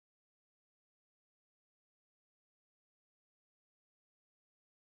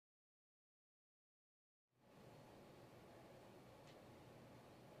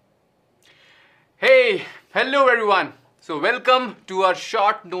Hey, hello everyone. So welcome to our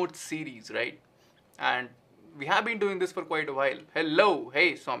short note series, right? And we have been doing this for quite a while. Hello,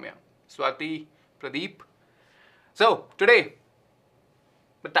 hey Soumya, Swati, Pradeep. So today,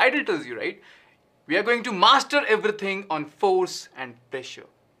 the title tells you, right? We are going to master everything on force and pressure,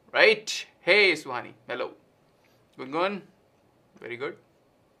 right? Hey Suhani, hello. Good going? Very good.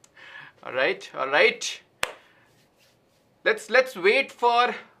 All right. Let's wait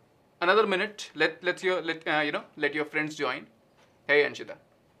for another minute. Let your friends join. Hey Anshita.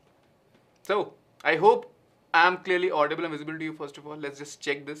 So I hope I am clearly audible and visible to you. First of all, let's just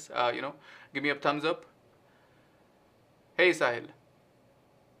check this. Give me a thumbs up. Hey Sahil.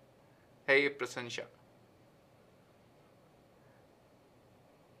 Hey Prasansha.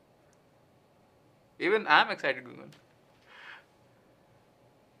 Even I'm excited, Gungun.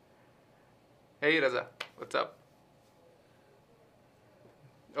 Hey Raza, what's up?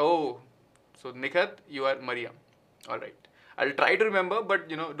 Oh, so Nikhat, you are Mariam. All right. I'll try to remember, but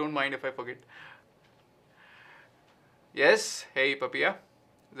don't mind if I forget. Yes. Hey Papia,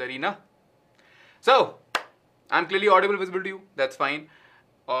 Zarina. So, I'm clearly audible, visible to you. That's fine.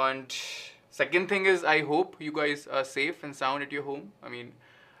 And second thing is, I hope you guys are safe and sound at your home. I mean,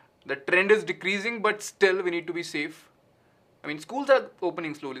 the trend is decreasing, but still we need to be safe. I mean, schools are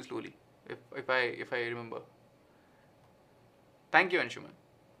opening slowly. If I remember. Thank you, Anshuman.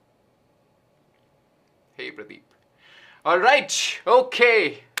 Hey, Pradeep. All right.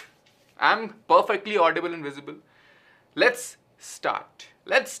 Okay. I'm perfectly audible and visible. Let's start.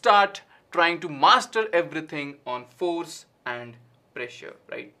 Let's start trying to master everything on force and pressure,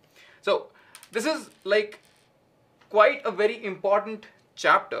 right? So this is like quite a very important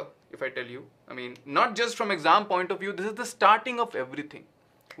chapter, if I tell you. I mean, not just from exam point of view, this is the starting of everything.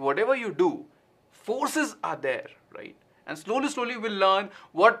 Whatever you do, forces are there, right? And slowly we'll learn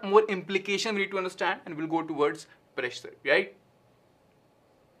what more implication we need to understand, and we'll go towards pressure, right?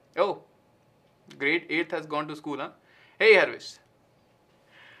 Oh, grade 8th has gone to school, huh? Hey, Harvish.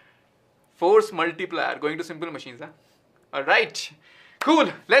 Force multiplier, going to simple machines, huh? All right, cool.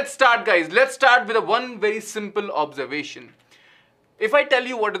 Let's start, guys. Let's start with one very simple observation. If I tell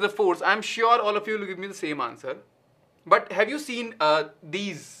you what is the force, I'm sure all of you will give me the same answer. But have you seen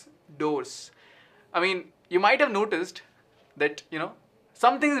these doors? I mean, you might have noticed that,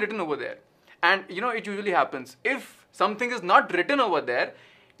 something is written over there. And, it usually happens. If something is not written over there,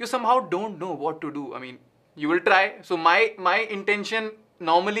 you somehow don't know what to do. I mean, you will try. So my intention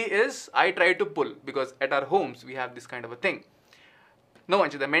normally is I try to pull, because at our homes, we have this kind of a thing. No,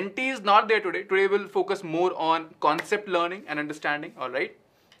 Anshita, the mentee is not there today. Today we'll focus more on concept learning and understanding. All right.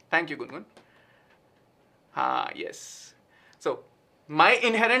 Thank you, Gungun. Yes. So my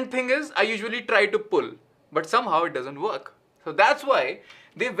inherent thing is I usually try to pull, but somehow it doesn't work. So that's why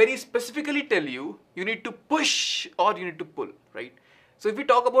they very specifically tell you need to push or you need to pull, right? So if we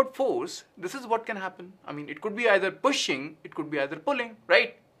talk about force, this is what can happen. I mean, it could be either pushing, it could be either pulling,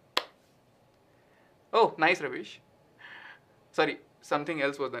 right? Oh, nice, Ravish. Sorry, something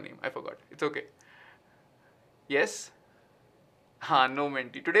else was the name. I forgot. It's okay. Yes. No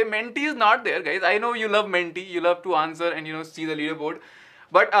mentee. Today mentee is not there, guys. I know you love mentee. You love to answer and see the leaderboard.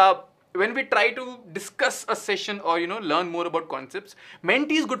 But when we try to discuss a session or learn more about concepts,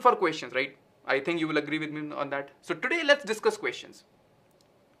 mentee is good for questions, right? I think you will agree with me on that. So today let's discuss questions.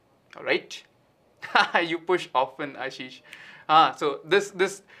 All right. You push often, Ashish. So this.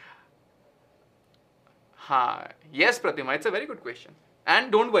 Yes, Pratima. It's a very good question.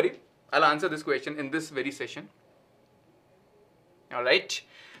 And don't worry, I'll answer this question in this very session. All right.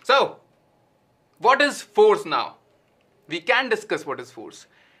 So, what is force now? We can discuss what is force.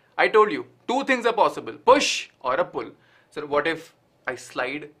 I told you, two things are possible, push or a pull. So, what if I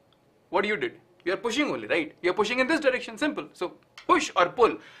slide? What you did? You are pushing only, right? You are pushing in this direction, simple. So, push or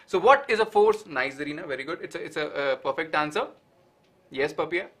pull. So, what is a force? Nice, Zarina, very good. It's a perfect answer. Yes,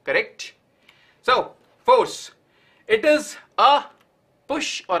 Papia, correct. So, force. It is a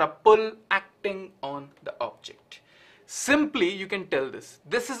push or a pull acting on the object. Simply, you can tell this.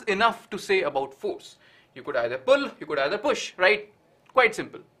 This is enough to say about force. You could either pull, you could either push, right? Quite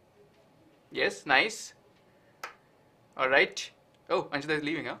simple. Yes, nice. All right. Oh, Anshita is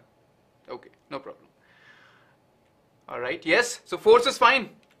leaving, huh? Okay, no problem. All right, yes. So force is fine.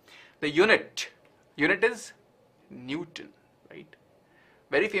 The unit is Newton, right?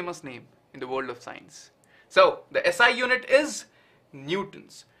 Very famous name in the world of science. So the SI unit is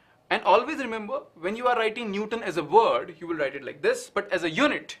Newtons. And always remember, when you are writing Newton as a word, you will write it like this, but as a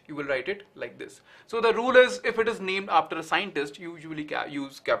unit, you will write it like this. So the rule is, if it is named after a scientist, you usually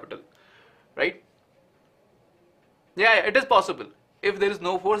use capital, right? Yeah, it is possible. If there is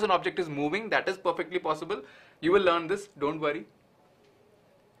no force, an object is moving. That is perfectly possible. You will learn this. Don't worry.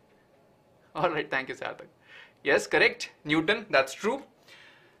 All right. Thank you, Sarthak. Yes, correct. Newton. That's true.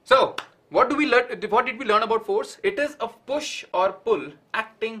 So, what did we learn about force? It is a push or pull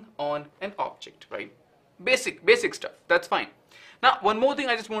acting on an object, right? Basic stuff. That's fine. Now, one more thing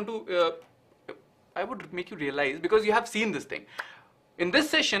I just want to, I would make you realize, because you have seen this thing. In this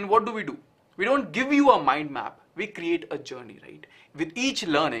session, what do? We don't give you a mind map. We create a journey, right? With each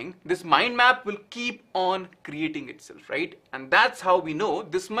learning, this mind map will keep on creating itself, right? And that's how we know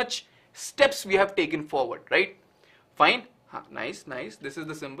this much steps we have taken forward, right? Fine. Nice. This is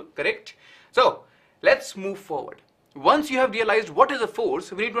the symbol, correct? So, let's move forward. Once you have realized what is a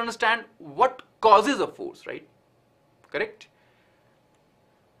force, we need to understand what causes a force, right? Correct?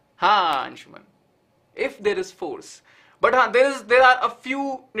 Anshuman. If there is force, but there are a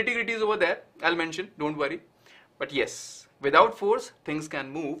few nitty-gritties over there, I'll mention, don't worry. But yes, without force, things can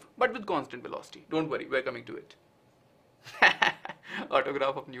move, but with constant velocity. Don't worry, we're coming to it.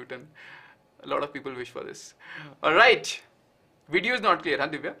 Autograph of Newton. A lot of people wish for this. All right. Video is not clear, huh,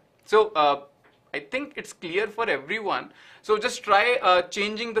 Divya? So, I think it's clear for everyone. So, just try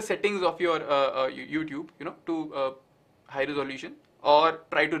changing the settings of your YouTube, to high resolution, or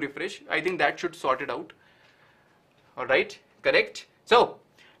try to refresh. I think that should sort it out. All right, correct. So,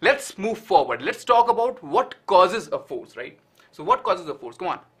 let's move forward. Let's talk about what causes a force, right? So, what causes a force? Come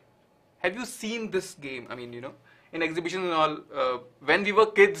on. Have you seen this game? I mean, in exhibitions and all, when we were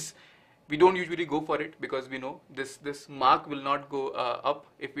kids, we don't usually go for it because we know this mark will not go up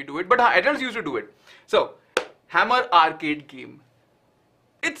if we do it. But adults used to do it. So, hammer arcade game.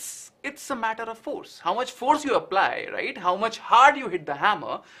 It's a matter of force. How much force you apply, right? How much hard you hit the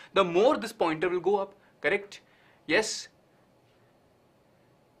hammer, the more this pointer will go up. Correct? Yes?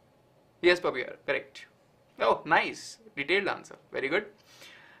 Yes, Pabir, correct. Oh, nice. Detailed answer. Very good.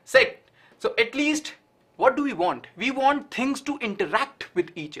 Second, so at least what do we want? We want things to interact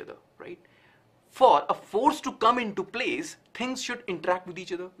with each other, right? For a force to come into place, things should interact with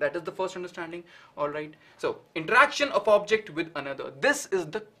each other. That is the first understanding. All right. So, interaction of object with another. This is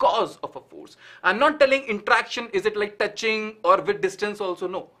the cause of a force. I'm not telling interaction, is it like touching or with distance also?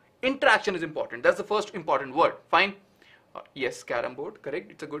 No. Interaction is important. That's the first important word. Fine. Yes, carom board.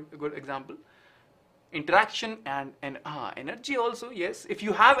 Correct. It's a good example. Interaction and energy also. Yes. If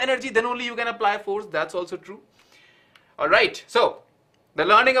you have energy, then only you can apply force. That's also true. All right. So, the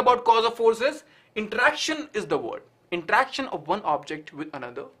learning about cause of force is interaction is the word. Interaction of one object with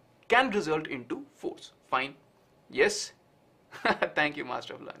another can result into force. Fine. Yes. Thank you,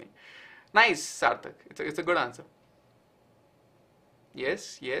 Master of Learning. Nice, Sarthak. It's a good answer.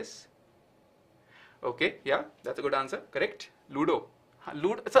 Yes. Okay. Yeah, that's a good answer. Correct. Ludo.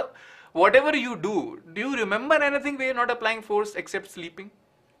 So, whatever you do you remember anything where you're not applying force except sleeping?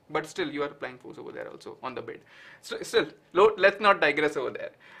 But still, you are applying force over there also on the bed. So, still, let's not digress over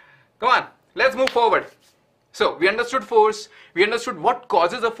there. Come on, let's move forward. So, we understood force. We understood what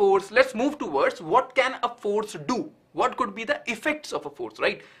causes a force. Let's move towards what can a force do. What could be the effects of a force,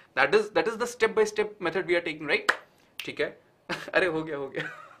 right? That is the step-by-step method we are taking, right? Okay. Arey, ho gaya.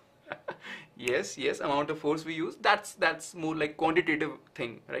 Yes, amount of force we use. That's more like quantitative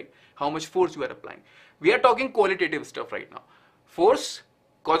thing, right? How much force you are applying. We are talking qualitative stuff right now. Force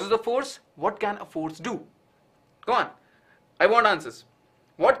causes a force. What can a force do? Come on. I want answers.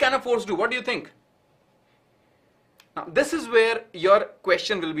 What can a force do? What do you think? Now, this is where your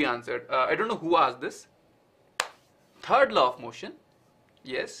question will be answered. I don't know who asked this. Third law of motion.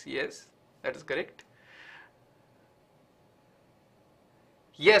 Yes, that is correct.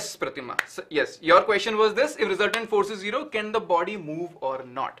 Yes, Pratima. Yes, your question was this. If resultant force is 0, can the body move or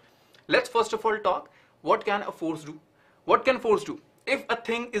not? Let's first of all talk. What can a force do? What can force do? If a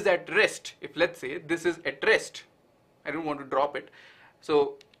thing is at rest, if let's say this is at rest, I don't want to drop it,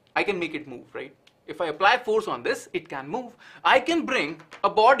 so I can make it move, right? If I apply force on this, it can move. I can bring a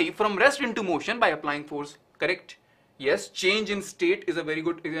body from rest into motion by applying force, correct? Yes, change in state is a very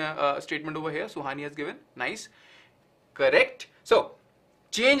good statement over here. Suhani has given, nice, correct. So,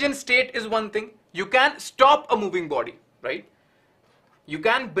 change in state is one thing. You can stop a moving body, right? You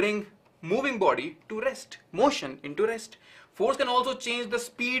can bring moving body to rest, motion into rest. Force can also change the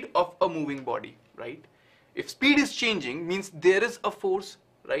speed of a moving body, right? If speed is changing, means there is a force,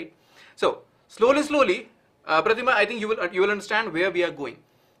 right? So, slowly, Pratima, I think you will understand where we are going.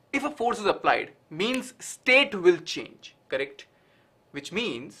 If a force is applied, means state will change, correct? Which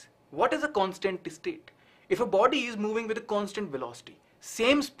means, what is a constant state? If a body is moving with a constant velocity,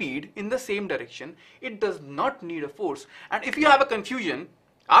 same speed in the same direction, it does not need a force. And if you have a confusion,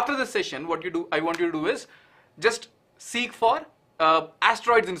 after this session, what I want you to do is just seek for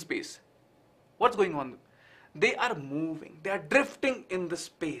asteroids in space. What's going on? They are moving. They are drifting in the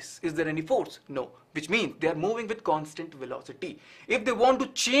space. Is there any force? No. Which means they are moving with constant velocity. If they want to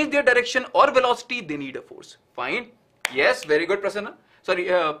change their direction or velocity, they need a force. Fine. Yes, very good, Prasanna. Sorry,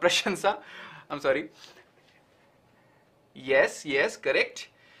 Prashansa. I'm sorry. Yes, yes, correct.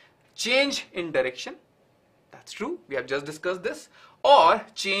 Change in direction. That's true. We have just discussed this. Or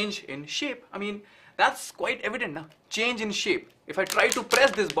change in shape. I mean, that's quite evident now. Change in shape. If I try to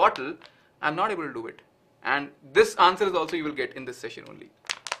press this bottle, I'm not able to do it. And this answer is also you will get in this session only.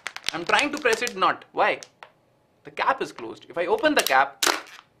 I'm trying to press it, not. Why? The cap is closed. If I open the cap,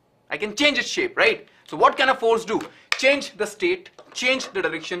 I can change its shape, right? So what can a force do? Change the state, change the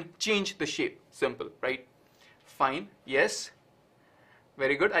direction, change the shape. Simple, right? Fine. Yes.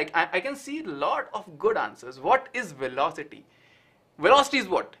 Very good. I can see a lot of good answers. What is velocity? Velocity is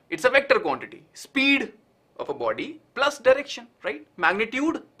what? It's a vector quantity. Speed of a body plus direction, right?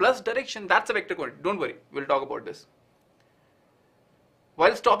 Magnitude plus direction, that's a vector quantity. Don't worry, we'll talk about this.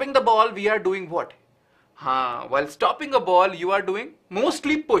 While stopping the ball, we are doing what? While stopping a ball, you are doing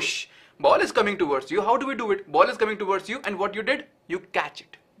mostly push. Ball is coming towards you. How do we do it? Ball is coming towards you, and what you did? You catch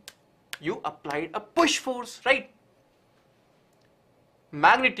it. You applied a push force, right?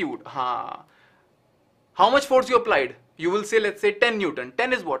 Magnitude. How much force you applied? You will say, let's say 10 Newton.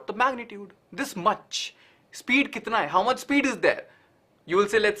 10 is what? The magnitude. This much. Speed kitna hai? How much speed is there? You will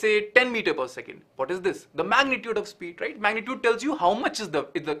say, let's say 10 meter per second. What is this? The magnitude of speed, right? Magnitude tells you how much is the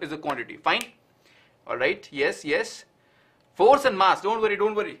quantity. Fine. All right. Yes, yes. Force and mass. Don't worry,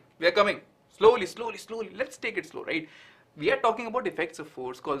 don't worry. We are coming. Slowly, slowly, slowly. Let's take it slow, right? We are talking about effects of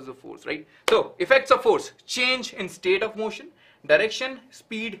force, causes of force, right? So, effects of force. Change in state of motion, direction,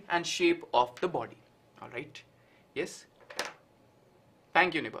 speed, and shape of the body. All right. Yes.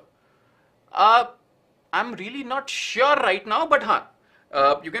 Thank you, Niba. I'm really not sure right now, but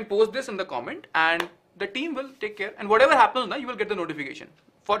you can post this in the comment and the team will take care. And whatever happens now, you will get the notification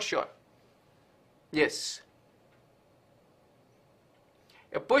for sure. Yes.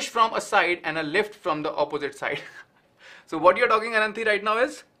 A push from a side and a lift from the opposite side. So what you're talking, Ananthi, right now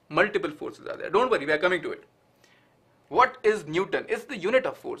is multiple forces are there. Don't worry, we are coming to it. What is Newton? It's the unit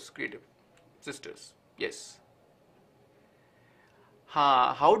of force, creative sisters. Yes.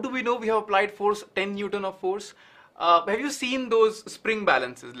 How do we know we have applied force, 10 Newton of force? Have you seen those spring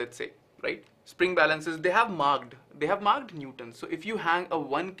balances, let's say, right? Spring balances, they have marked Newton. So if you hang a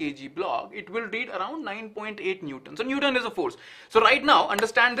 1 kg block, it will read around 9.8 Newton. So Newton is a force. So right now,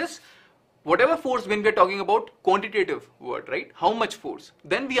 understand this, whatever force, when we're talking about quantitative word, right? How much force?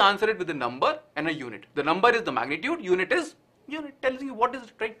 Then we answer it with a number and a unit. The number is the magnitude, unit is, tells you what is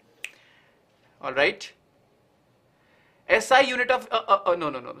it, right? All right. SI unit of,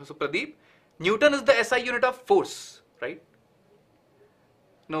 no. So Pradeep, Newton is the SI unit of force, right?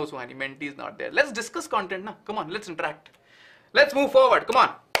 No, Suhani, Menti is not there. Let's discuss content now. Come on, let's interact. Let's move forward. Come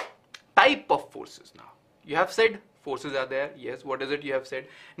on. Type of forces now. You have said forces are there. Yes, what is it you have said?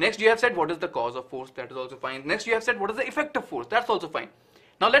 Next, you have said what is the cause of force. That is also fine. Next, you have said what is the effect of force. That's also fine.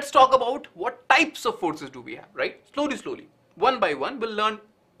 Now, let's talk about what types of forces do we have, right? Slowly, slowly. One by one, we'll learn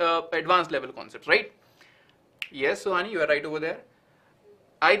advanced level concepts, right? Yes, Suhani, you are right over there.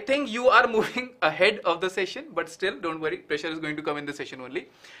 I think you are moving ahead of the session, but still, don't worry. Pressure is going to come in the session only.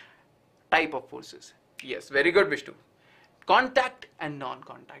 Type of forces. Yes, very good, Vishnu. Contact and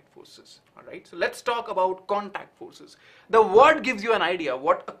non-contact forces. All right. So let's talk about contact forces. The word gives you an idea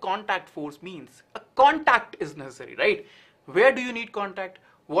what a contact force means. A contact is necessary, right? Where do you need contact?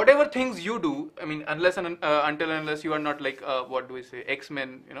 Whatever things you do, I mean, unless and unless you are not like, what do we say,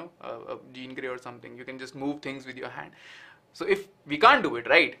 X-Men, Jean Grey or something, you can just move things with your hand. So if we can't do it,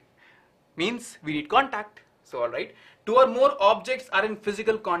 right, means we need contact. So, all right, two or more objects are in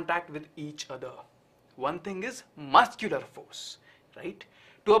physical contact with each other. One thing is muscular force, right?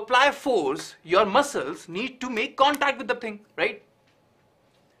 To apply force, your muscles need to make contact with the thing, right?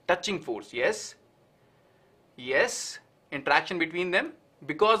 Touching force, yes. Yes, interaction between them.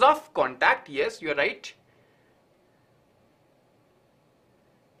 Because of contact, yes, you are right.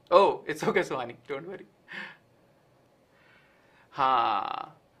 Oh, it's okay, Suhani, don't worry.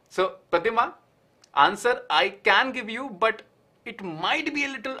 So, Pratima, answer I can give you, but it might be a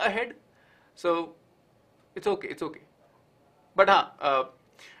little ahead. So, it's okay, it's okay. But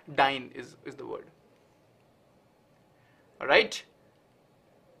dyne is the word. Alright?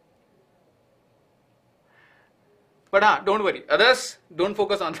 But don't worry. Others, don't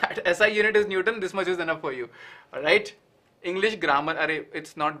focus on that. SI unit is Newton. This much is enough for you. Alright? English grammar,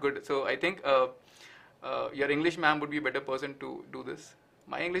 it's not good. So, I think your English ma'am would be a better person to do this.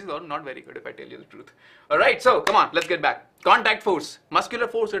 My English is not very good if I tell you the truth. Alright, so come on, let's get back. Contact force. Muscular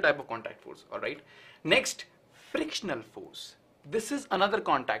force is a type of contact force. Alright. Next, frictional force. This is another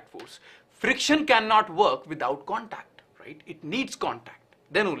contact force. Friction cannot work without contact, right? It needs contact.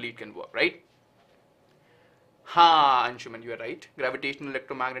 Then only it can work, right? Anshuman, you are right. Gravitational,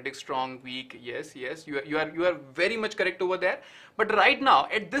 electromagnetic, strong, weak. Yes, you are very much correct over there. But right now,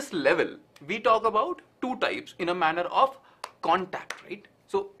 at this level, we talk about two types in a manner of contact, right?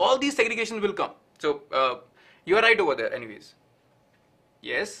 So all these segregations will come. So you are right over there anyways.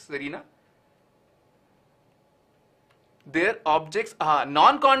 Yes, Zarina? Their objects are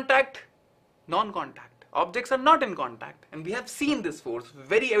non-contact. Objects are not in contact. And we have seen this force.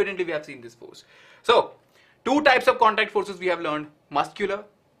 Very evidently we have seen this force. So two types of contact forces we have learned. Muscular,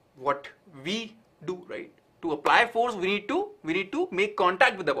 what we do, right? To apply force, we need to make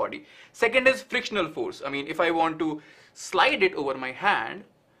contact with the body. Second is frictional force. I mean, if I want to slide it over my hand,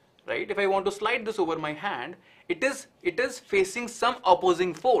 right? If I want to slide this over my hand, it is facing some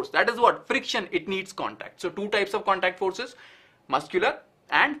opposing force. That is what? Friction. It needs contact. So two types of contact forces, muscular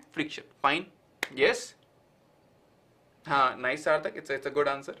and friction. Fine. Yes. Nice, Sarthak. It's a good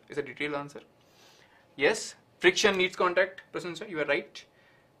answer. It's a detailed answer. Yes. Friction needs contact. Prasansa, you are right.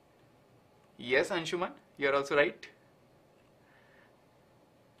 Yes, Anshuman, you are also right.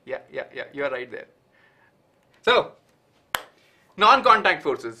 Yeah, you are right there. So, non-contact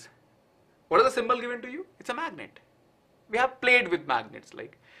forces. What is the symbol given to you? It's a magnet. We have played with magnets.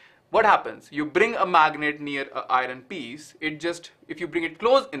 Like, what happens? You bring a magnet near an iron piece. If you bring it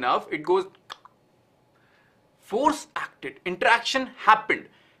close enough, it goes. Force acted. Interaction happened.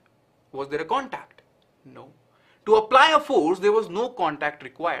 Was there a contact? No. To apply a force, there was no contact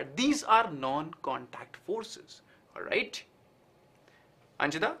required. These are non-contact forces. All right.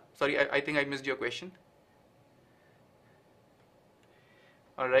 Anjita, sorry, I think I missed your question.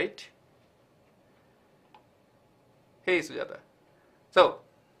 All right. Hey, Sujata. So,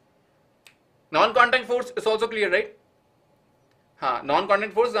 non-contact force is also clear, right?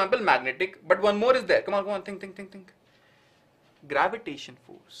 Non-contact force, example, magnetic. But one more is there. Come on, think. Gravitation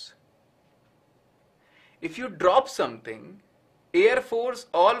force. If you drop something, air force,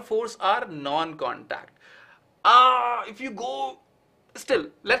 all force are non-contact. If you go, still,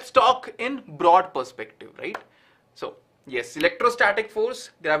 let's talk in broad perspective, right? So, yes, electrostatic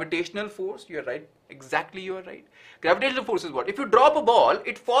force, gravitational force, you are right. Exactly, you are right. Gravitational force is what? If you drop a ball,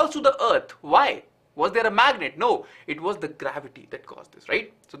 it falls to the earth. Why? Was there a magnet? No, it was the gravity that caused this,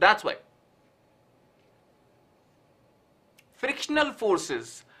 right? So that's why. Frictional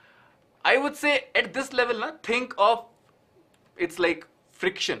forces. I would say at this level, think of it's like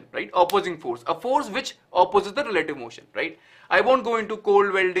friction, right? Opposing force. A force which opposes the relative motion, right? I won't go into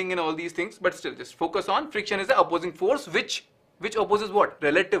cold welding and all these things, but still just focus on friction is the opposing force which opposes what?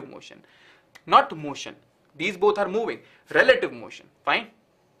 Relative motion. Not motion. These both are moving. Relative motion. Fine?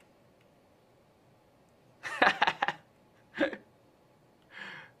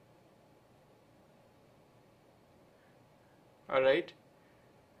 All right.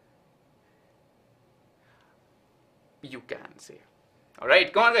 You can say. All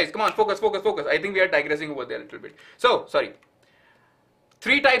right. Come on, guys. Come on. Focus. I think we are digressing over there a little bit. So, sorry.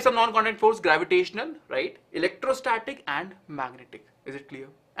 Three types of non-contact force: gravitational, right? Electrostatic and magnetic. Is it clear?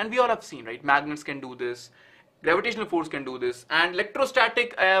 And we all have seen, right? Magnets can do this. Gravitational force can do this. And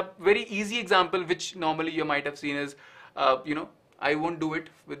electrostatic, very easy example, which normally you might have seen is, I won't do it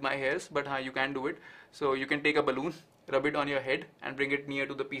with my hairs, but you can do it. So you can take a balloon, rub it on your head and bring it near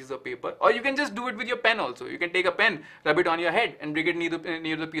to the pieces of paper. Or you can just do it with your pen also. You can take a pen, rub it on your head and bring it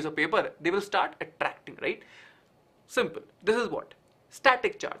near the piece of paper. They will start attracting, right? Simple. This is what?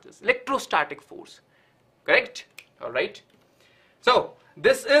 Static charges, electrostatic force. Correct? All right. So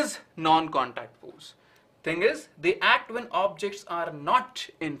this is non-contact force. Thing is, they act when objects are not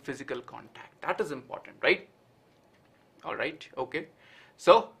in physical contact. That is important, right? All right. Okay.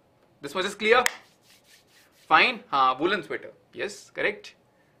 So this much is clear. Fine. Woolen sweater. Yes. Correct.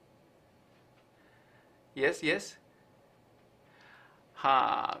 Yes.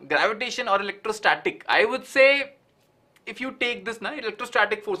 Gravitation or electrostatic. I would say, if you take this now,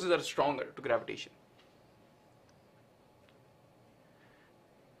 electrostatic forces are stronger to gravitation.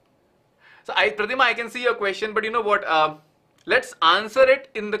 So Pratima, I can see your question, but you know what? Let's answer it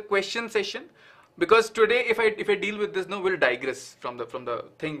in the question session, because today, if I deal with this, we'll digress from the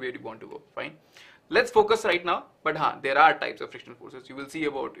thing where you want to go. Fine. Let's focus right now. But there are types of frictional forces. You will see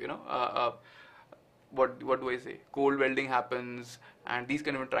about what do I say? Cold welding happens, and these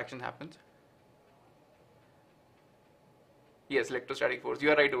kind of interaction happens. Yes, electrostatic force.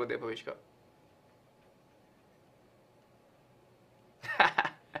 You are right over there, Bhavishka.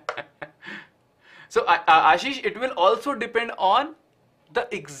 So Ashish, it will also depend on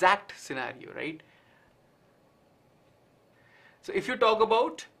the exact scenario, right? So if you talk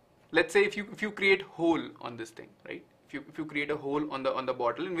about, let's say if you create hole on this thing, right? If you create a hole on the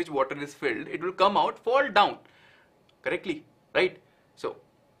bottle in which water is filled, it will come out, fall down correctly, right? So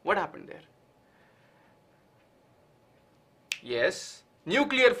what happened there? Yes,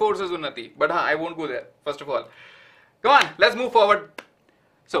 nuclear forces, Unnati, but I won't go there first of all. Come on, let's move forward.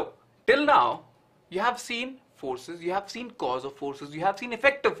 So till now you have seen forces, you have seen cause of forces, you have seen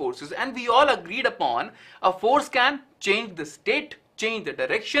effect of forces, and we all agreed upon a force can change the state, change the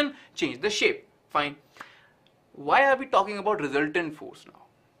direction, change the shape. Fine. Why are we talking about resultant force now?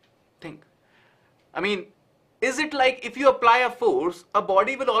 Think. I mean, is it like if you apply a force, a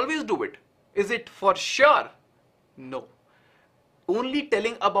body will always do it? Is it for sure? No. Only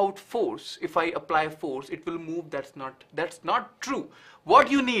telling about force, if I apply force, it will move. That's not true. What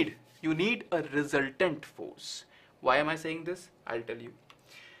you need a resultant force. Why am I saying this? I'll tell you.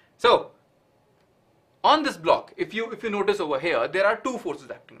 So on this block, if you notice over here, there are two forces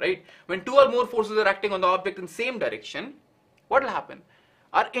acting, right? When two or more forces are acting on the object in same direction, what will happen?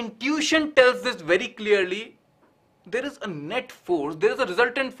 Our intuition tells this very clearly. There is a net force, there is a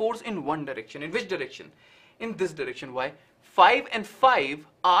resultant force in one direction. In which direction? In this direction. Why? 5 and 5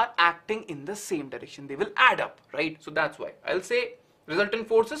 are acting in the same direction. They will add up, right? So that's why I'll say resultant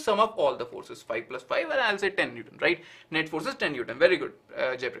force is sum of all the forces, 5 plus 5, and I'll say 10 Newton, right? Net force is 10 Newton. Very good,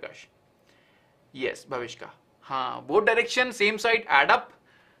 Jaiprakash. Yes, Bhavishka. Both direction, same side, add up.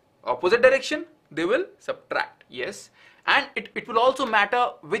 Opposite direction, they will subtract. Yes. And it will also matter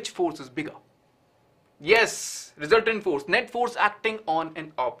which force is bigger. Yes, resultant force, net force acting on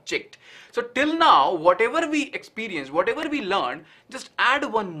an object. So till now, whatever we experienced, whatever we learned, just add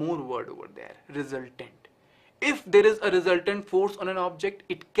one more word over there, resultant. If there is a resultant force on an object,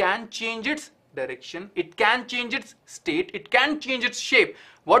 it can change its direction, it can change its state, it can change its shape.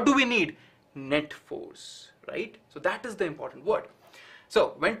 What do we need? Net force, right? So that is the important word.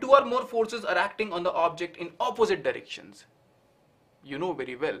 So when two or more forces are acting on the object in opposite directions, you know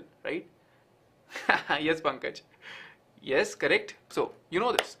very well, right? Yes, Pankaj. Yes, correct. So you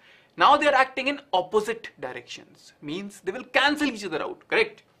know this. Now they are acting in opposite directions, means they will cancel each other out,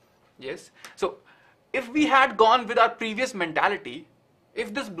 correct? Yes. So if we had gone with our previous mentality,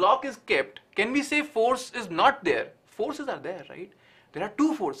 if this block is kept, can we say force is not there? Forces are there, right? There are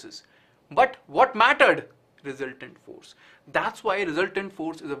two forces. But what mattered? Resultant force. That's why resultant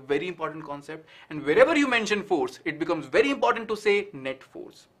force is a very important concept. And wherever you mention force, it becomes very important to say net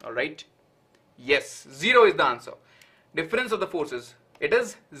force. All right? Yes, 0 is the answer. Difference of the forces, it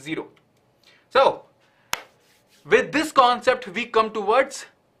is 0. So, with this concept, we come towards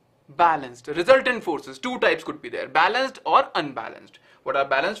balanced. Resultant forces, two types could be there, balanced or unbalanced. What are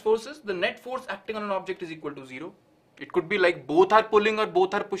balanced forces? The net force acting on an object is equal to 0. It could be like both are pulling or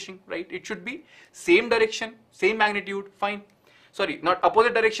both are pushing, right? It should be same direction, same magnitude, fine. Sorry, not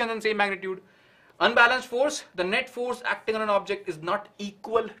opposite direction and same magnitude. Unbalanced force, the net force acting on an object is not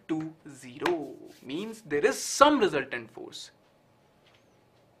equal to 0. Means there is some resultant force.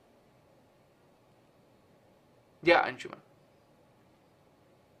 Yeah, Anshuman.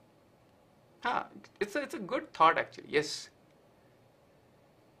 It's a good thought actually, yes.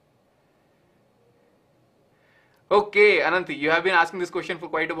 Okay, Ananthi, you have been asking this question for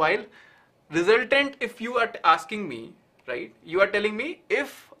quite a while. Resultant, if you are asking me, right, you are telling me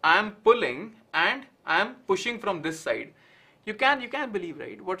if I am pulling and I am pushing from this side, you can believe,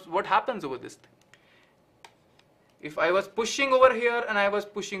 right, what happens over this thing. If I was pushing over here and I was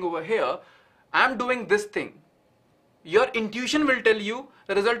pushing over here, I am doing this thing. Your intuition will tell you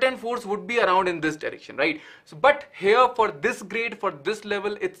the resultant force would be around in this direction, right? So, but here for this grade, for this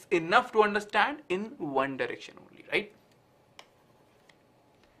level, it's enough to understand in one direction only, right?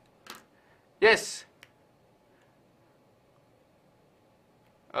 Yes.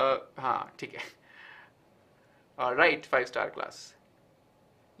 ठीक है. All right, 5-star class.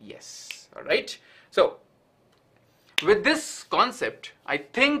 Yes. All right. So, with this concept, I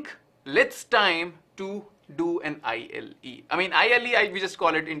think let's time to do an ILE. I mean, ILE, we just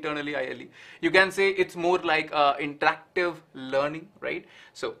call it internally ILE. You can say it's more like interactive learning, right?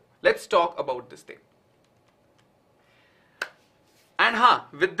 So, let's talk about this thing. And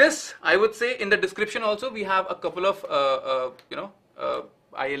with this, I would say in the description also, we have a couple of,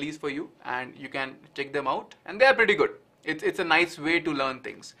 ILEs for you, and you can check them out, and they are pretty good. It's a nice way to learn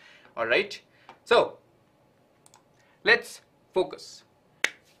things. All right. So, let's focus.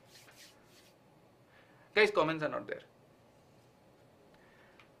 Guys, comments are not there.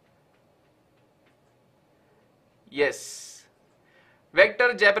 Yes.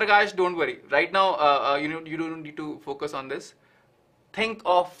 Vector, Jayaprakash, don't worry. Right now, you don't need to focus on this. Think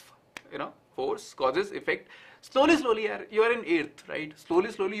of, force, causes, effect. Slowly, you are in 8th, right?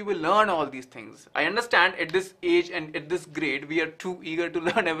 Slowly, you will learn all these things. I understand at this age and at this grade, we are too eager to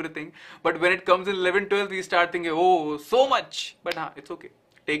learn everything. But when it comes in 11, 12, we start thinking, oh, so much. But it's okay.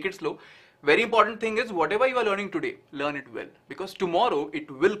 Take it slow. Very important thing is, whatever you are learning today, learn it well. Because tomorrow, it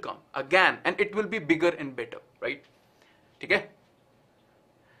will come again. And it will be bigger and better, right? Okay?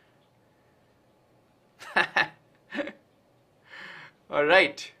 All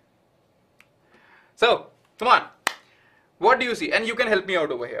right. So, come on. What do you see? And you can help me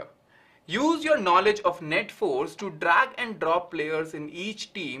out over here. Use your knowledge of net force to drag and drop players in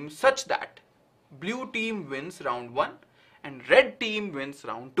each team such that blue team wins round 1 and red team wins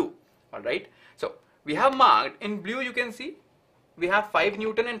round 2. All right. So, we have marked in blue, you can see we have 5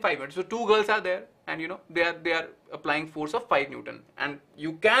 Newton and 5 Newton. So, 2 girls are there and they are applying force of 5 Newton. And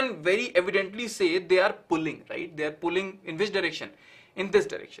you can very evidently say they are pulling, right? They are pulling in which direction? In this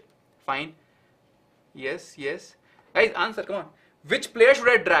direction. Fine. Yes. Guys, answer, come on. Which player should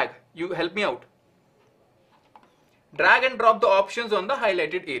I drag? You help me out. Drag and drop the options on the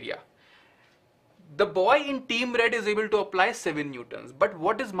highlighted area. The boy in team red is able to apply 7 Newtons. But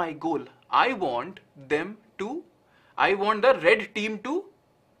what is my goal? I want the red team to...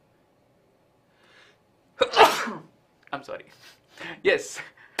 I'm sorry. Yes.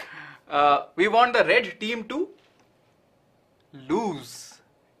 We want the red team to lose.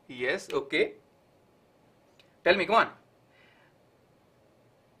 Yes, okay. Tell me, come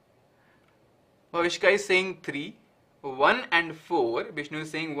on. Vishka is saying 3, 1 and 4. Vishnu is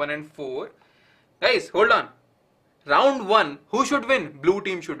saying 1 and 4. Guys, hold on. Round 1, who should win? Blue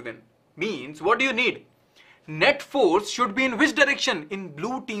team should win. Means, what do you need? Net force should be in which direction? In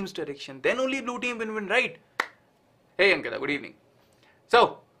blue team's direction. Then only blue team will win, right? Hey Ankita, good evening.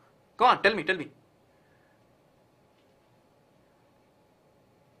 So, come on, tell me.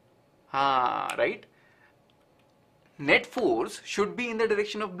 Right? Net force should be in the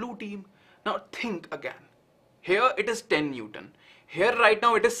direction of blue team. Now think again. Here it is 10 Newton. Here right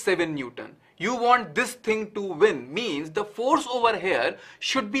now it is 7 Newton. You want this thing to win. Means the force over here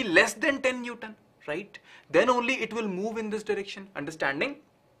should be less than 10 Newton. Right? Then only it will move in this direction. Understanding?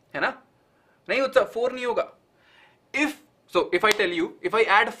 है ना? नहीं होता 4 नहीं होगा. If I tell you, if I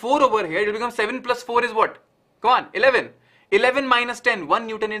add 4 over here, it will become 7 plus 4 is what? Come on, 11. 11 minus 10, 1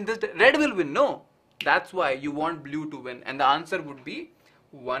 Newton in this. Red will win. No. That's why you want blue to win. And the answer would be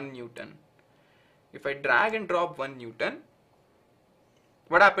 1 Newton. If I drag and drop 1 Newton,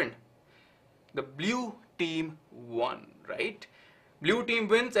 what happened? The blue team won, right? Blue team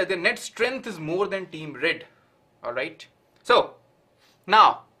wins as the net strength is more than team red. Alright. So,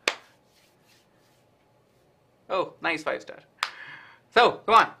 now. Oh, nice 5-star. So,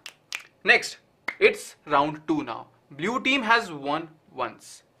 come on. Next, it's round 2 now. Blue team has won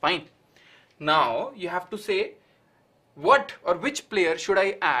once. Fine. Now, you have to say what or which player should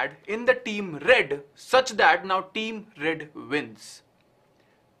I add in the team red such that now team red wins.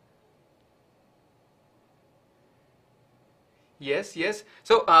 Yes.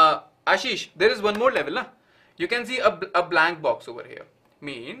 So, Ashish, there is one more level. Na? You can see a blank box over here.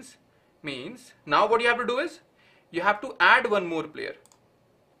 Means, now what you have to do is, you have to add one more player.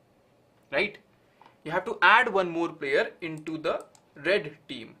 Right? You have to add one more player into the red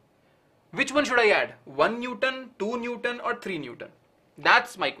team. Which one should I add? 1 Newton, 2 Newton or 3 Newton?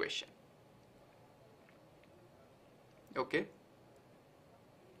 That's my question. Okay.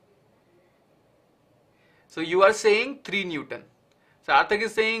 So you are saying 3 Newton. Sarthak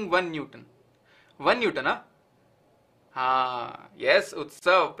is saying 1 Newton. 1 Newton, huh? Yes,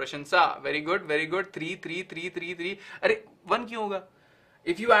 Utsav, Prashansa. Very good. 3. Arey, 1 kyun hoga?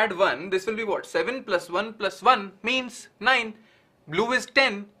 If you add 1, this will be what? 7 plus 1 plus 1 means 9. Blue is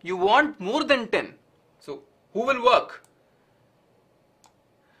 10. You want more than 10. So, who will work?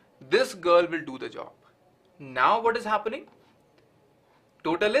 This girl will do the job. Now what is happening?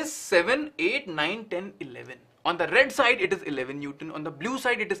 Total is 7, 8, 9, 10, 11. On the red side, it is 11 Newton. On the blue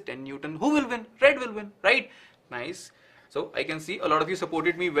side, it is 10 Newton. Who will win? Red will win, right? Nice. So, I can see a lot of you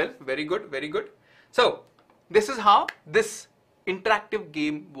supported me well. Very good. So, this is how this interactive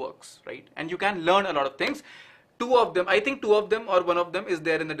game works, right? And you can learn a lot of things. 2 of them, I think 2 of them or 1 of them is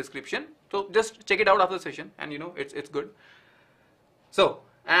there in the description. So just check it out after the session and it's good. So,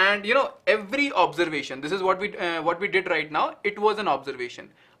 and every observation, this is what we did right now. It was an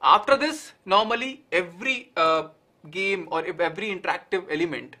observation. After this, normally every game or every interactive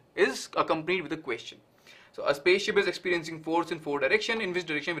element is accompanied with a question. So a spaceship is experiencing force in 4 directions. In which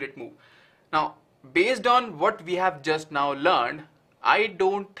direction will it move? Now, based on what we have just now learned, I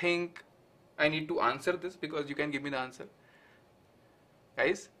don't think I need to answer this because you can give me the answer.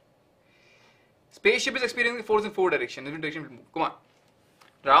 Guys, spaceship is experiencing force in 4 directions. In direction will move. Come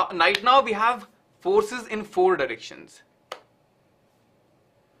on. Right now we have forces in 4 directions.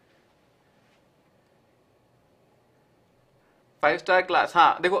 Five-star class.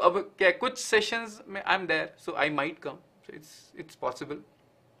 हाँ देखो अब क्या कुछ sessions में I'm there, so I might come. So it's possible.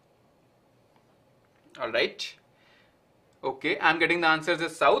 All right. Okay, I'm getting the answers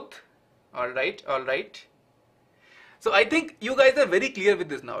as south. All right, all right. So I think you guys are very clear with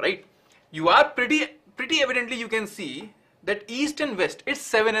this now, right? You are pretty evidently you can see that east and west is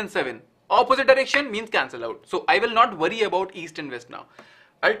 7 and 7. Opposite direction means cancel out. So I will not worry about east and west now.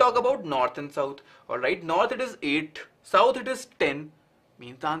 I'll talk about north and south. All right, north it is 8, south it is 10.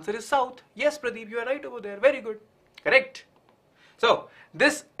 Means the answer is south. Yes, Pradeep, you are right over there. Very good. Correct. So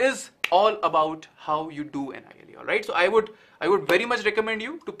this is all about how you do an ILE. All right. So I would very much recommend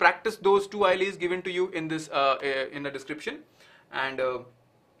you to practice those 2 ILEs given to you in this in the description. And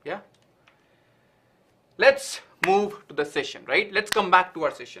yeah, let's move to the session. Right. Let's come back to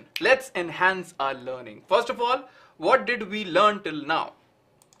our session. Let's enhance our learning. First of all, what did we learn till now?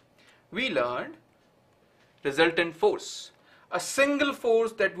 We learned resultant force. A single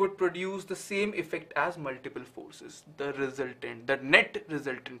force that would produce the same effect as multiple forces, the resultant, the net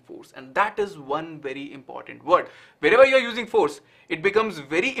resultant force. And that is one very important word. Wherever you are using force, it becomes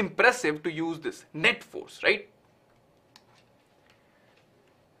very impressive to use this net force, right?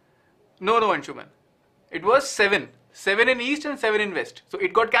 No, Anshuman. It was 7. 7 in east and 7 in west. So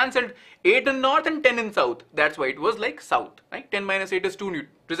it got cancelled. 8 in north and 10 in south. That's why it was like south, right? 10 minus 8 is 2 Newton.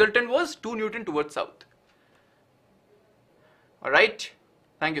 Resultant was 2 Newton towards south. All right.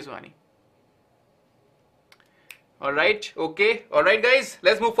 Thank you, Suhani. All right. Okay. All right, guys.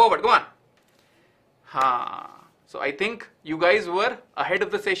 Let's move forward. Come on. So I think you guys were ahead of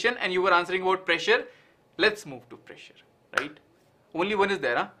the session and you were answering about pressure. Let's move to pressure. Right. Only one is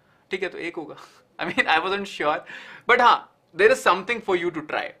there. Huh? ठीक है तो एक होगा. I mean, I wasn't sure. But there is something for you to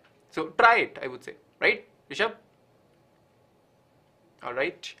try. So try it, I would say. Right, Rishabh? All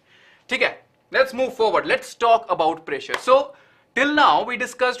right. ठीक है. Let's move forward. Let's talk about pressure. So till now we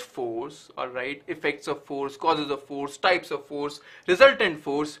discussed force, all right, effects of force, causes of force, types of force, resultant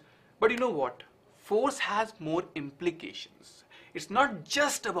force. But you know what? Force has more implications. It's not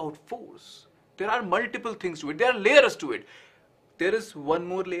just about force. There are multiple things to it. There are layers to it. There is one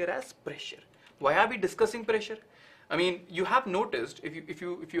more layer as pressure. Why are we discussing pressure? I mean, you have noticed, if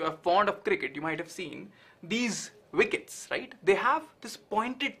you are fond of cricket, you might have seen these wickets, right? They have this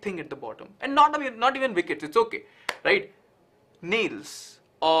pointed thing at the bottom, and not even wickets. It's okay, right? Nails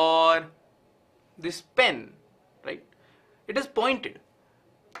or this pen, right? It is pointed,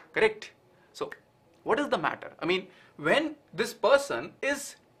 correct? So what is the matter? I mean, when this person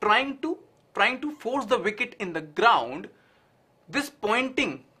is trying to force the wicket in the ground, this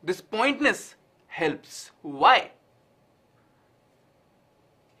pointness helps. Why?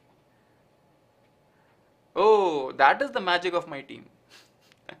 Oh, that is the magic of my team.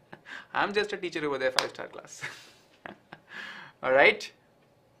 I'm just a teacher over there, 5-star class. All right.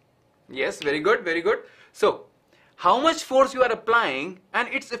 Yes, very good, very good. So, how much force you are applying and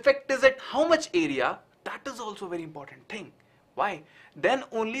its effect is at how much area, that is also a very important thing. Why? Then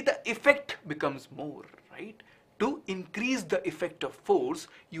only the effect becomes more, right? To increase the effect of force,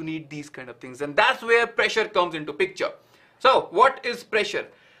 you need these kind of things. And that's where pressure comes into picture. So, what is pressure?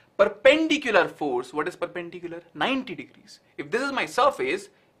 Perpendicular force. What is perpendicular? 90 degrees. If this is my surface,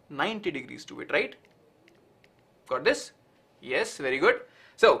 90 degrees to it, right? Got this? Yes, very good.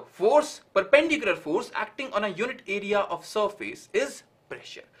 So, force, perpendicular force acting on a unit area of surface is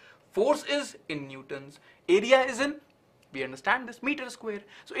pressure. Force is in newtons. Area is in, we understand this, meter square.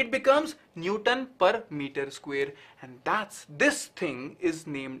 So, it becomes Newton per meter square. And this thing is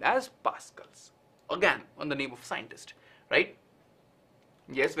named as pascals. Again, on the name of scientist, right?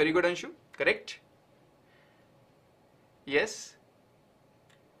 Yes, very good, Anshu. Correct. Yes.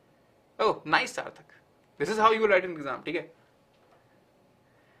 Oh, nice, Sarthak. This is how you will write an exam, okay?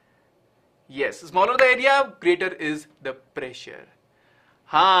 Yes, smaller the area, greater is the pressure.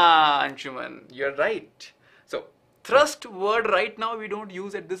 Anshuman, you're right. So, thrust word right now we don't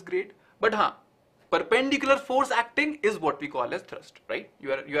use at this grade, but perpendicular force acting is what we call as thrust, right?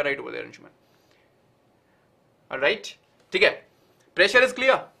 You are right over there, Anshuman. All right. Okay. Pressure is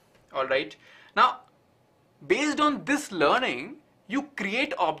clear. All right. Now, based on this learning, you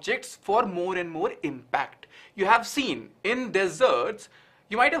create objects for more and more impact. You have seen in deserts,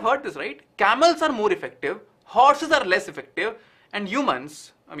 you might have heard this, right? Camels are more effective, horses are less effective, and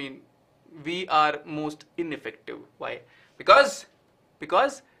humans, I mean, we are most ineffective. Why? Because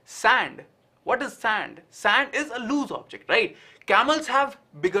Because sand, what is sand? Sand is a loose object, right? Camels have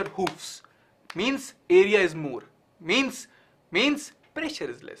bigger hoofs, means area is more, means pressure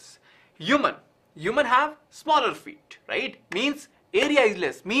is less. Human have smaller feet, right? Means area is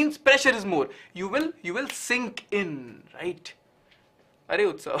less, means pressure is more. You will sink in, right? Are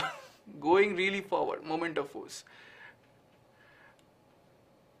Utsav, going really forward, moment of force.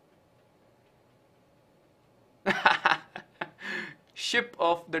 Ship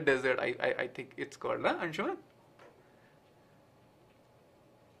of the desert, I think it's called, huh, Anshuman?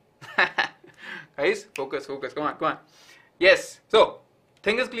 Guys, focus, come on. Yes, so,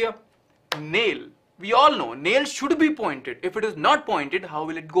 thing is clear. Nail, we all know, nail should be pointed. If it is not pointed, how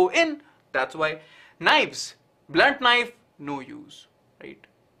will it go in? That's why. Knives, blunt knife, no use, right?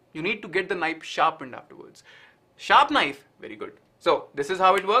 You need to get the knife sharpened afterwards. Sharp knife, very good. So, this is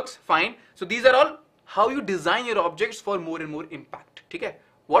how it works, fine. So, these are all how you design your objects for more and more impact. Okay?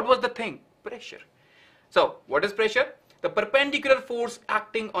 What was the thing? Pressure. So, what is pressure? The perpendicular force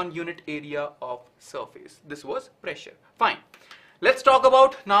acting on unit area of surface. This was pressure. Fine. Let's talk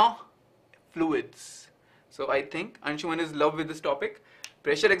about now fluids. So, I think Anshuman is in love with this topic.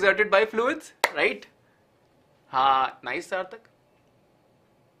 Pressure exerted by fluids, right? Nice, Sarthak.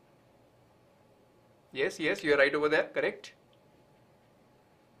 Yes, you are right over there, correct?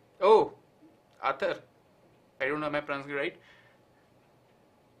 Oh, Athar. I don't know, am I pronouncing it right?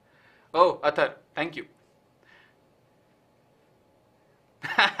 Oh, Athar, thank you.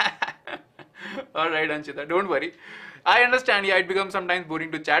 Alright, Anshita, don't worry. I understand, yeah, it becomes sometimes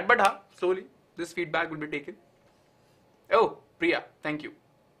boring to chat, but slowly, this feedback will be taken. Oh, Priya, thank you.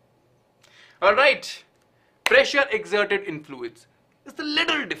 Alright, pressure exerted in fluids is a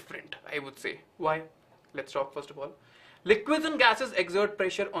little different, I would say. Why? Let's talk first of all. Liquids and gases exert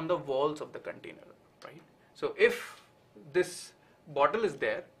pressure on the walls of the container, right? So if this bottle is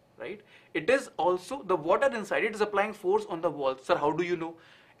there, right, it is also, the water inside it is applying force on the walls. Sir, how do you know?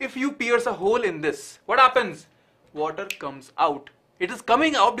 If you pierce a hole in this, what happens? Water comes out. It is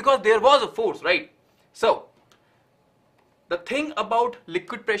coming out because there was a force, right? So, the thing about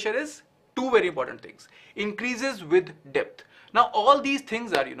liquid pressure is two very important things. Increases with depth. Now, all these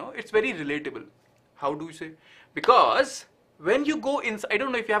things are, it's very relatable. How do you say? Because when you go inside, I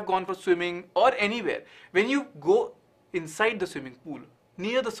don't know if you have gone for swimming or anywhere, when you go inside the swimming pool,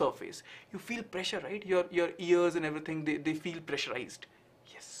 near the surface, you feel pressure, right? Your ears and everything, they feel pressurized.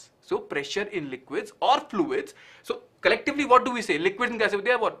 Yes. So pressure in liquids or fluids. So collectively, what do we say? Liquids and gases,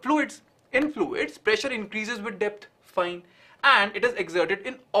 they are what? Fluids. In fluids, pressure increases with depth. Fine. And it is exerted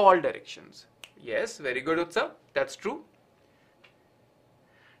in all directions. Yes, very good, Utsav. That's true.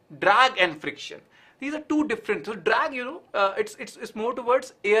 Drag and friction. These are two different. So drag, it's more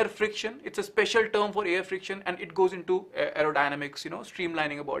towards air friction. It's a special term for air friction, and it goes into aerodynamics,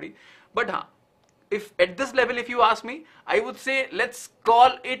 streamlining a body. But if at this level, if you ask me, I would say let's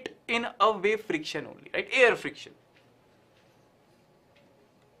call it in a way friction only, right? Air friction.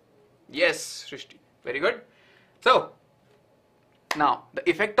 Yes, Shrishti. Very good. So now the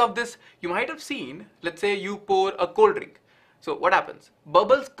effect of this, you might have seen. Let's say you pour a cold drink. So what happens?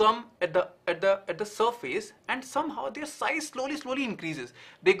 Bubbles come at the surface, and somehow their size slowly increases.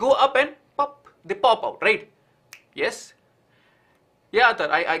 They go up and pop. They pop out, right? Yes. Yeah,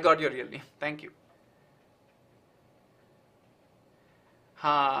 Athar, I got your real name. Thank you.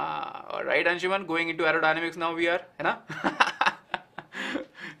 All right, Anshuman, going into aerodynamics now we are, है ना?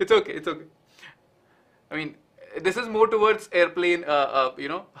 It's okay. I mean, this is more towards airplane,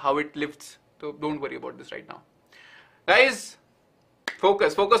 how it lifts. So don't worry about this right now. Guys,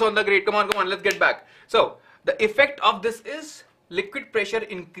 focus on the grade. Come on, let's get back. So, the effect of this is liquid pressure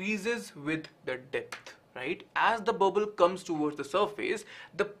increases with the depth, right? As the bubble comes towards the surface,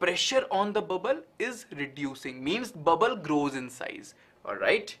 the pressure on the bubble is reducing, means bubble grows in size.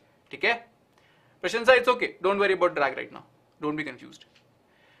 Alright? Okay? Prashansa, it's okay. Don't worry about drag right now. Don't be confused.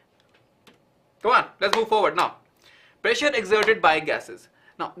 Come on, let's move forward now. Pressure exerted by gases.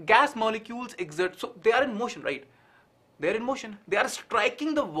 Now, gas molecules exert, so they are in motion, right? They are in motion. They are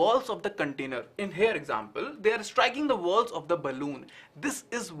striking the walls of the container. In here example, they are striking the walls of the balloon. This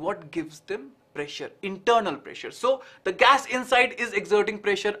is what gives them pressure, internal pressure. So the gas inside is exerting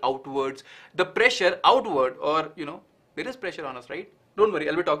pressure outwards. The pressure outward, or there is pressure on us, right? Don't worry,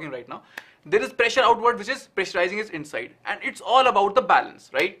 I'll be talking right now. There is pressure outward which is pressurizing its inside, and it's all about the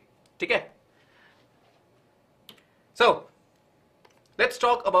balance, right? Okay. So let's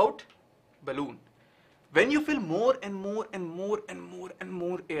talk about balloon. When you feel more and more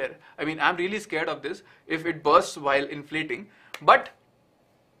air, I mean, I'm really scared of this if it bursts while inflating. But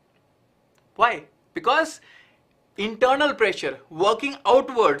why? Because internal pressure working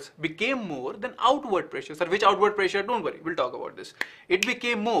outwards became more than outward pressure. Sir, which outward pressure? Don't worry, we'll talk about this. It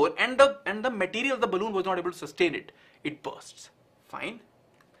became more, and the material of the balloon was not able to sustain it. It bursts. Fine.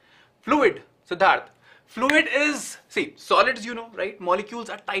 Fluid, Siddharth. Fluid is, see, solids, you know, right? Molecules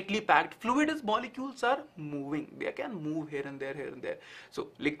are tightly packed. Fluid is molecules are moving. They can move here and there, here and there. So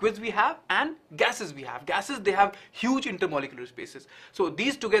liquids we have and gases we have. Gases, they have huge intermolecular spaces. So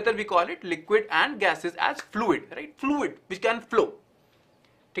these together we call it liquid and gases as fluid, right? Fluid, which can flow.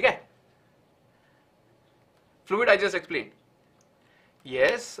 Okay? Fluid I just explained.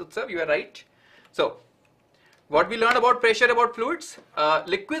 Yes, Utsav, you are right. So, what we learned about pressure, about fluids,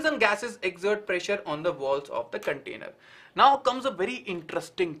 liquids and gases exert pressure on the walls of the container. Now comes a very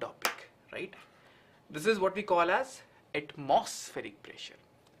interesting topic, right? This is what we call as atmospheric pressure.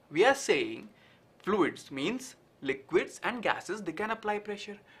 We are saying fluids means liquids and gases, they can apply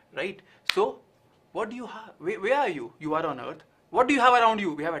pressure, right? So what do you have? Where are you? You are on Earth. What do you have around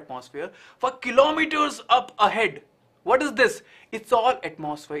you? We have atmosphere. For kilometers up ahead, what is this? It's all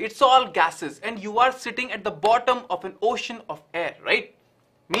atmosphere, it's all gases, and you are sitting at the bottom of an ocean of air, right?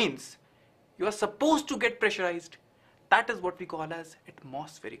 Means you are supposed to get pressurized. That is what we call as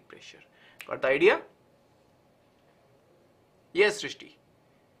atmospheric pressure. Got the idea? Yes, Srishti.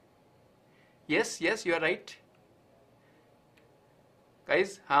 Yes, you are right.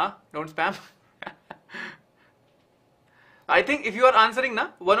 Guys, don't spam. I think if you are answering na,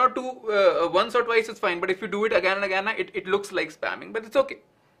 one or two, once or twice it's fine, but if you do it again and again, it looks like spamming, but it's okay.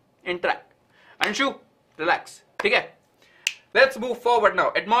 Interact. Anshu, relax. Okay. Let's move forward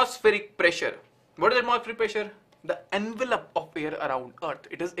now. Atmospheric pressure. What is atmospheric pressure? The envelope of air around Earth,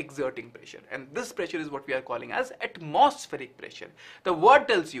 it is exerting pressure, and this pressure is what we are calling as atmospheric pressure. The word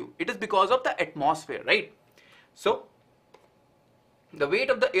tells you it is because of the atmosphere, right? So, the weight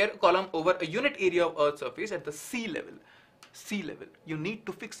of the air column over a unit area of Earth's surface at the sea level, you need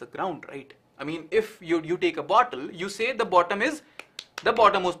to fix the ground, right? I mean, if you take a bottle, you say the bottom is the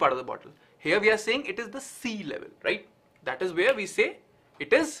bottommost part of the bottle. Here we are saying it is the sea level, right? That is where we say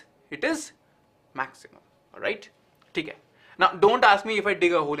it is maximum, all right? Okay. Now, don't ask me if I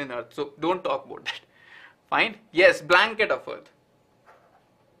dig a hole in Earth, so don't talk about that. Fine? Yes, blanket of Earth.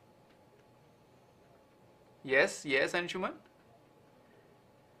 Yes, Anshuman.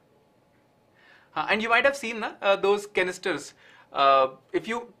 And you might have seen those canisters. If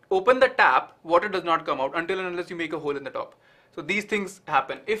you open the tap, water does not come out until and unless you make a hole in the top. So these things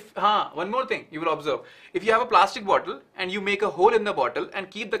happen. If one more thing you will observe, if you have a plastic bottle and you make a hole in the bottle and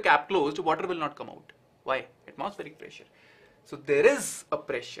keep the cap closed, water will not come out. Why? Atmospheric pressure. So there is a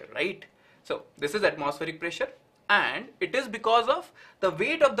pressure, right? So this is atmospheric pressure, and it is because of the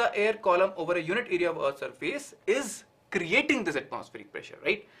weight of the air column over a unit area of Earth's surface is creating this atmospheric pressure,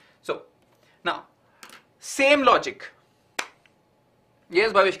 right? So now, same logic.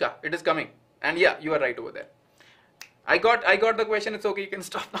 Yes, Bhavishka, it is coming. And yeah, you are right over there. I got the question. It's okay. You can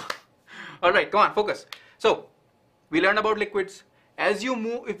stop now. All right, come on, focus. So, we learned about liquids. As you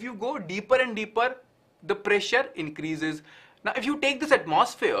move, if you go deeper and deeper, the pressure increases. Now, if you take this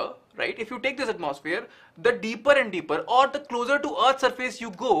atmosphere, right? If you take this atmosphere, the deeper and deeper, or the closer to Earth's surface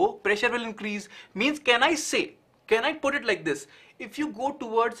you go, pressure will increase. Means, can I put it like this? If you go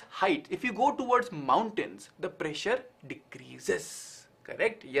towards height, if you go towards mountains, the pressure decreases.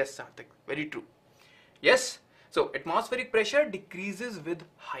 Correct? Yes, Sarthak. Very true. Yes. So, atmospheric pressure decreases with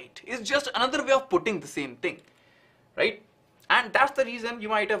height. It's just another way of putting the same thing. Right? And that's the reason you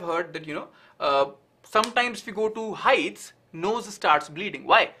might have heard that, sometimes if you go to heights, nose starts bleeding.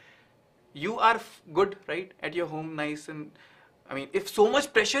 Why? You are good, right? At your home, nice and... I mean, if so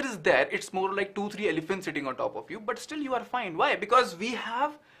much pressure is there, it's more like 2-3 elephants sitting on top of you, but still you are fine. Why? Because we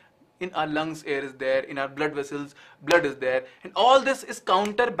have, in our lungs, air is there, in our blood vessels, blood is there, and all this is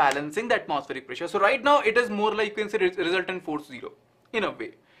counterbalancing the atmospheric pressure. So right now, it is more like, you can say, resultant force 0, in a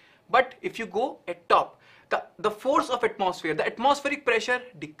way. But if you go at top, the force of atmosphere, the atmospheric pressure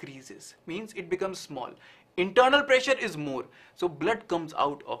decreases, means it becomes small. Internal pressure is more, so blood comes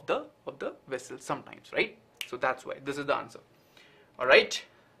out of the vessel sometimes, right? So that's why, this is the answer. Alright,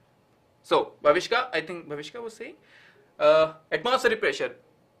 so Bhavishka, I think Bhavishka was saying, atmospheric pressure,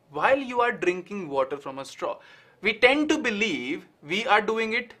 while you are drinking water from a straw, we tend to believe we are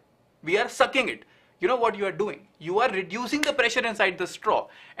doing it, we are sucking it. You know what you are doing? You are reducing the pressure inside the straw,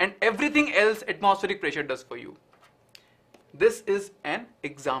 and everything else atmospheric pressure does for you. This is an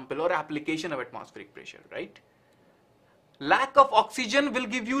example or application of atmospheric pressure, right? Lack of oxygen will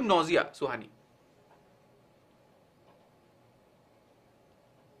give you nausea, Suhani.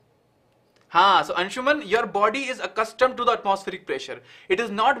 So Anshuman, your body is accustomed to the atmospheric pressure. It is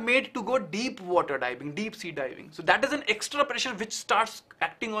not made to go deep water diving, deep sea diving. So that is an extra pressure which starts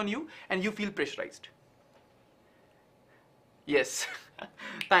acting on you and you feel pressurized. Yes.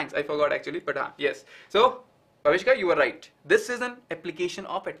 Thanks, I forgot actually, but yes. So, Pavishka, you were right. This is an application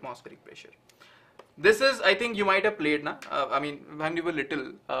of atmospheric pressure. This is, I think you might have played, na? I mean, when we were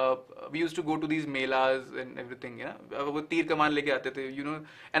little, we used to go to these melas and everything, you know. वो तीर कमान लेके आते थे, you know,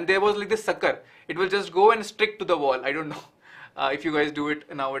 and there was like this sucker. It will just go and stick to the wall. I don't know if you guys do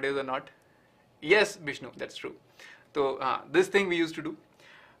it nowadays or not. Yes, Vishnu, that's true. So this thing we used to do.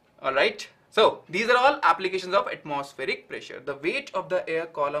 All right. So these are all applications of atmospheric pressure. The weight of the air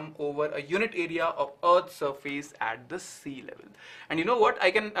column over a unit area of Earth's surface at the sea level. And you know what?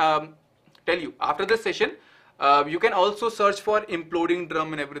 I can tell you after this session, you can also search for imploding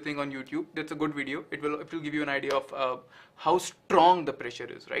drum and everything on YouTube. That's a good video. It will give you an idea of how strong the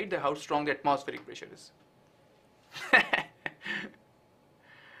pressure is, right? How strong the atmospheric pressure is.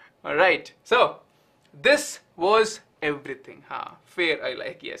 All right. So this was everything. Fair, I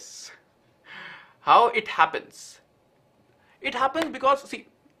like, yes. How it happens? It happens because, see,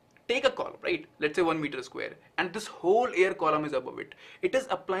 take a column, right? Let's say 1 meter square, and this whole air column is above it. It is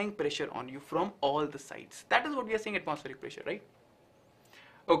applying pressure on you from all the sides. That is what we are saying atmospheric pressure, right?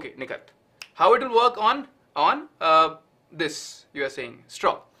 Okay, Nikat. How it will work on this? You are saying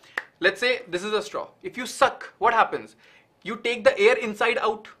straw. Let's say this is a straw. If you suck, what happens? You take the air inside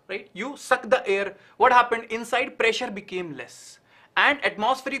out, right? You suck the air. What happened? Inside pressure became less and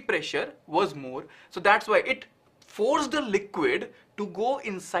atmospheric pressure was more. So that's why it forced the liquid to go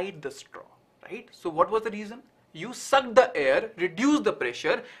inside the straw, right? So what was the reason? You sucked the air, reduced the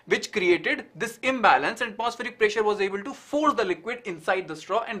pressure, which created this imbalance, and atmospheric pressure was able to force the liquid inside the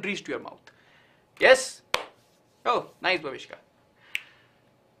straw and reach to your mouth. Yes? Oh, nice, Bhavishka.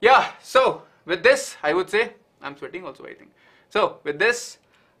 Yeah, so with this, I would say, I'm sweating also, I think. So with this,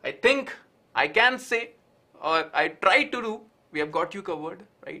 I think I can say, or I try to do, we have got you covered,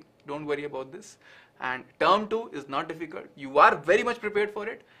 right? Don't worry about this. And term 2 is not difficult. You are very much prepared for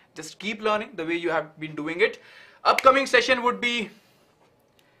it. Just keep learning the way you have been doing it. Upcoming session would be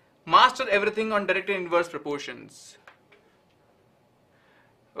master everything on direct and inverse proportions.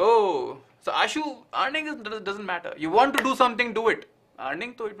 Oh, so Ashu, earning doesn't matter. You want to do something, do it.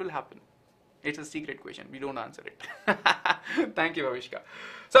 Earning, so it will happen. It's a secret question. We don't answer it. Thank you, Bhavishka.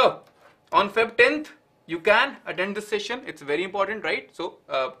 So, on Feb 10th, you can attend this session. It's very important, right? So,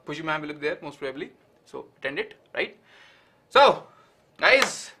 Pushy ma'am will be there most probably. So, attend it, right? So,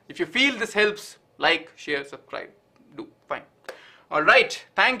 guys, if you feel this helps, like, share, subscribe, do, fine. All right.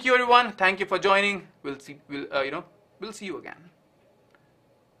 Thank you, everyone. Thank you for joining. We'll see you again.